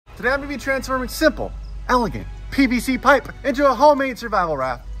Today I'm going to be transforming simple, elegant PVC pipe into a homemade survival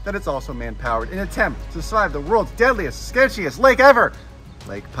raft that is also man-powered in an attempt to survive the world's deadliest, sketchiest lake ever,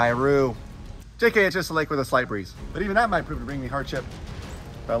 Lake Piru. JK, it's just a lake with a slight breeze, but even that might prove to bring me hardship.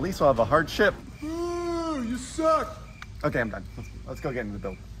 But at least we'll have a hardship. Ooh, you suck. Okay, I'm done. Let's go get into the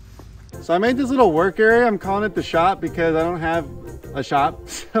build. So I made this little work area. I'm calling it the shop because I don't have a shop,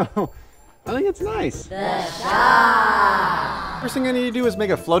 so I think it's nice. The shop. First thing I need to do is make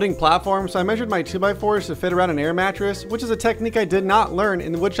a floating platform, so I measured my 2x4s to fit around an air mattress, which is a technique I did not learn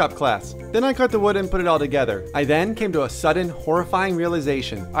in the woodshop class. Then I cut the wood and put it all together. I then came to a sudden, horrifying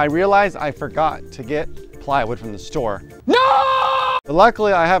realization. I realized I forgot to get plywood from the store. No! But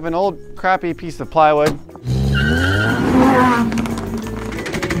luckily, I have an old, crappy piece of plywood.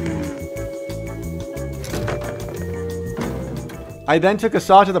 I then took a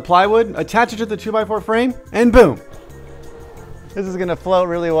saw to the plywood, attached it to the 2x4 frame, and boom! This is gonna float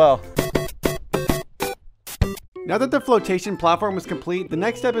really well. Now that the flotation platform was complete, the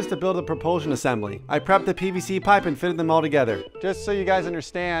next step is to build a propulsion assembly. I prepped the PVC pipe and fitted them all together. Just so you guys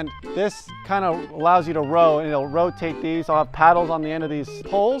understand, this kind of allows you to row, and it'll rotate these. I'll have paddles on the end of these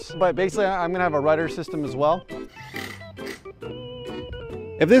poles, but basically I'm gonna have a rudder system as well.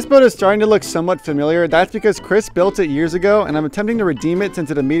 If this boat is starting to look somewhat familiar, that's because Chris built it years ago and I'm attempting to redeem it since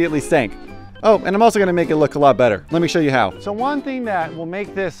it immediately sank. Oh, and I'm also gonna make it look a lot better. Let me show you how. So one thing that will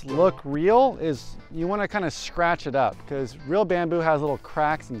make this look real is you wanna kind of scratch it up because real bamboo has little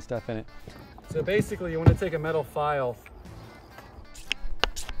cracks and stuff in it. So basically you wanna take a metal file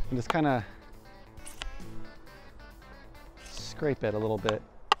and just kind of scrape it a little bit.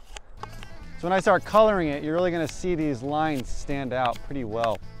 So when I start coloring it, you're really gonna see these lines stand out pretty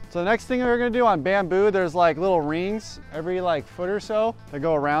well. So the next thing we're gonna do on bamboo, there's like little rings every like foot or so that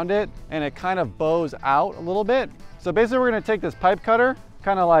go around it, and it kind of bows out a little bit. So basically we're gonna take this pipe cutter,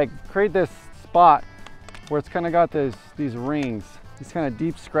 kind of like create this spot where it's kind of got these rings, these kind of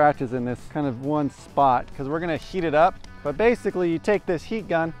deep scratches in this kind of one spot, because we're gonna heat it up. But basically you take this heat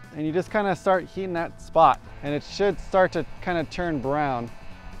gun and you just kind of start heating that spot, and it should start to kind of turn brown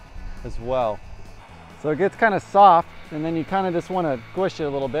as well. So it gets kind of soft, and then you kind of just want to squish it a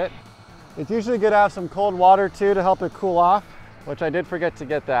little bit. It's usually good to have some cold water too to help it cool off, which I did forget to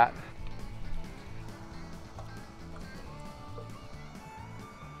get that.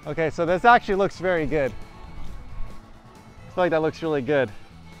 Okay, so this actually looks very good. I feel like that looks really good.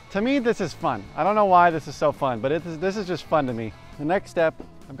 To me, this is fun. I don't know why this is so fun, but this is just fun to me. The next step,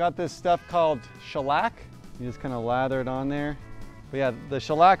 I've got this stuff called shellac. You just kind of lather it on there. But yeah, the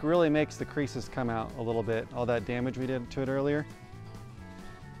shellac really makes the creases come out a little bit, all that damage we did to it earlier.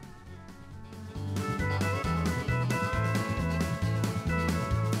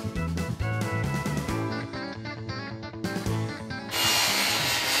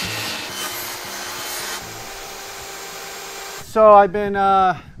 So I've been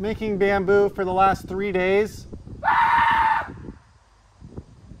making bamboo for the last 3 days.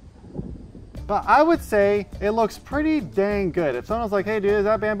 But I would say it looks pretty dang good. If someone was like, hey dude, is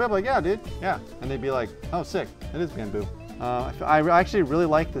that bamboo? I'm like, yeah dude, yeah. And they'd be like, oh sick, it is bamboo. I actually really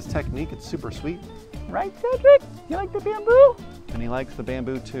like this technique, it's super sweet. Right Cedric, you like the bamboo? And he likes the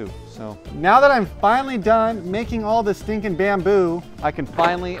bamboo too. So now that I'm finally done making all this stinking bamboo, I can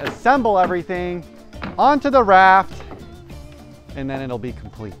finally assemble everything onto the raft, and then it'll be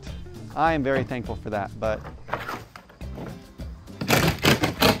complete. I am very thankful for that, but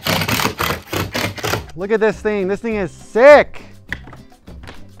look at this thing. This thing is sick.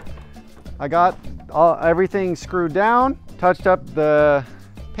 I got everything screwed down, touched up the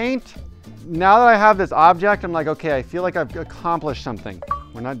paint. Now that I have this object, I'm like, okay, I feel like I've accomplished something.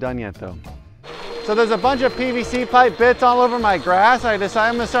 We're not done yet though. So there's a bunch of PVC pipe bits all over my grass. I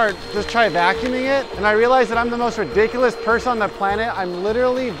decided I'm gonna just try vacuuming it. And I realized that I'm the most ridiculous person on the planet. I'm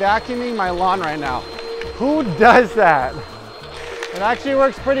literally vacuuming my lawn right now. Who does that? It actually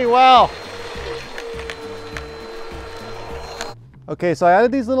works pretty well. Okay, so I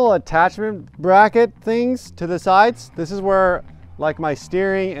added these little attachment bracket things to the sides. This is where like my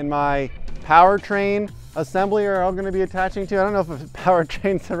steering and my powertrain assembly are all gonna be attaching to. I don't know if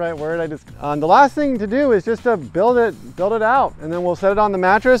powertrain's the right word. The last thing to do is just to build it out, and then we'll set it on the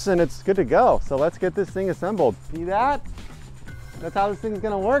mattress and it's good to go. So let's get this thing assembled. See that? That's how this thing's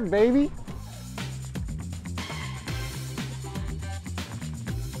gonna work, baby.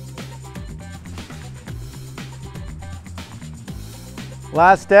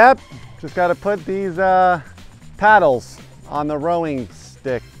 Last step, just got to put these paddles on the rowing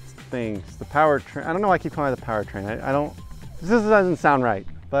stick things, the powertrain. I don't know why I keep calling it the powertrain. This doesn't sound right.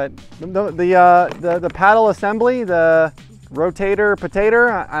 But the paddle assembly, the rotator,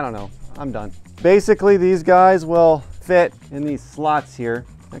 potato, I don't know. I'm done. Basically, these guys will fit in these slots here.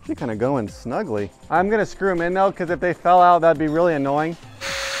 Actually kind of going snugly. I'm gonna screw them in though, because if they fell out, that'd be really annoying.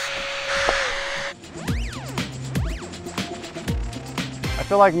 I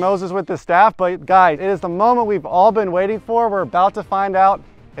feel like Moses with the staff, but guys, it is the moment we've all been waiting for. We're about to find out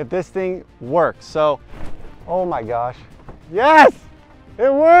if this thing works. So, oh my gosh. Yes,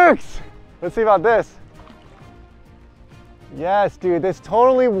 it works. Let's see about this. Yes, dude, this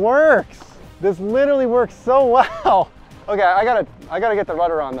totally works. This literally works so well. Okay, I gotta get the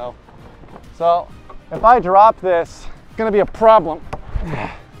rudder on though. So if I drop this, it's gonna be a problem.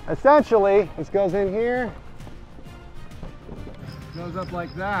 Essentially, this goes in here, goes up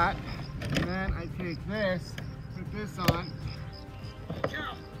like that, and then I take this, put this on.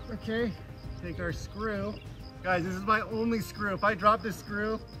 Okay, take our screw. Guys, this is my only screw. If I drop this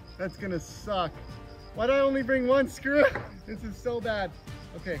screw, that's gonna suck. Why did I only bring one screw? This is so bad.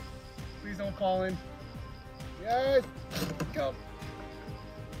 Okay, please don't fall in. Yes, go.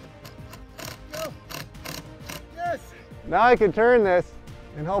 Go. Yes. Now I can turn this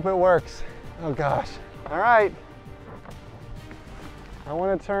and hope it works. Oh gosh. All right. I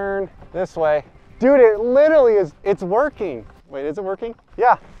want to turn this way. Dude, it literally is, it's working. Wait, is it working?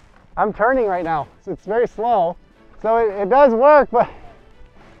 Yeah, I'm turning right now. So it's very slow. So it does work, but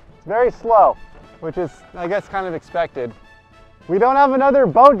it's very slow, which is, I guess, kind of expected. We don't have another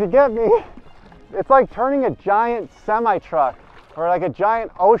boat to get me. It's like turning a giant semi-truck or like a giant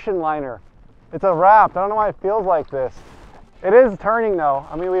ocean liner. It's a raft. I don't know why it feels like this. It is turning though.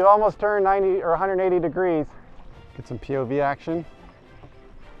 I mean, we've almost turned 90 or 180 degrees. Get some POV action.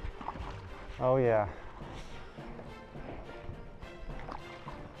 Oh yeah.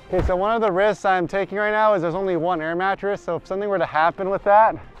 Okay, so one of the risks I'm taking right now is there's only one air mattress. So if something were to happen with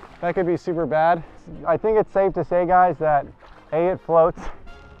that, that could be super bad. I think it's safe to say, guys, that A, it floats,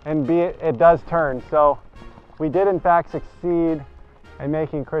 and B, it does turn. So we did in fact succeed in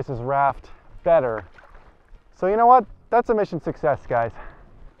making Chris's raft better. So you know what? That's a mission success, guys.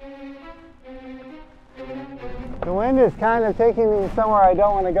 The wind is kind of taking me somewhere I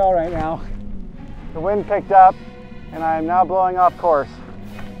don't want to go right now. The wind picked up and I am now blowing off course.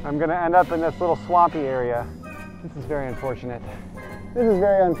 I'm going to end up in this little swampy area. This is very unfortunate. This is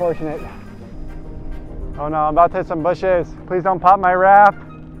very unfortunate. Oh no, I'm about to hit some bushes. Please don't pop my raft.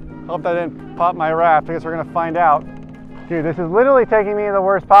 Hope that didn't pop my raft. I guess we're gonna find out. Dude, this is literally taking me in the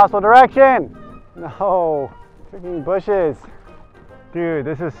worst possible direction. No, freaking bushes. Dude,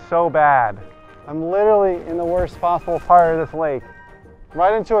 this is so bad. I'm literally in the worst possible part of this lake.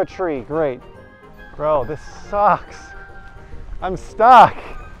 Right into a tree, great. Bro, this sucks. I'm stuck.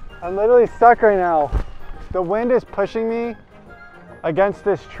 I'm literally stuck right now. The wind is pushing me against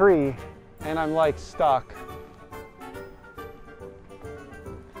this tree and I'm like stuck.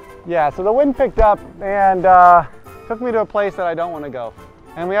 Yeah, so the wind picked up and took me to a place that I don't want to go.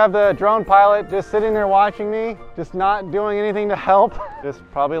 And we have the drone pilot just sitting there watching me, just not doing anything to help. Just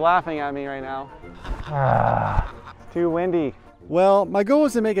probably laughing at me right now. It's too windy. Well, my goal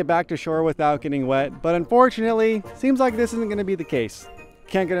was to make it back to shore without getting wet, but unfortunately, seems like this isn't going to be the case.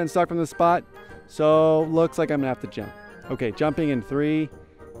 Can't get unstuck from the spot, so looks like I'm going to have to jump. Okay, jumping in 3,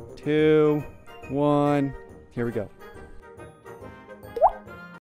 2, 1, here we go.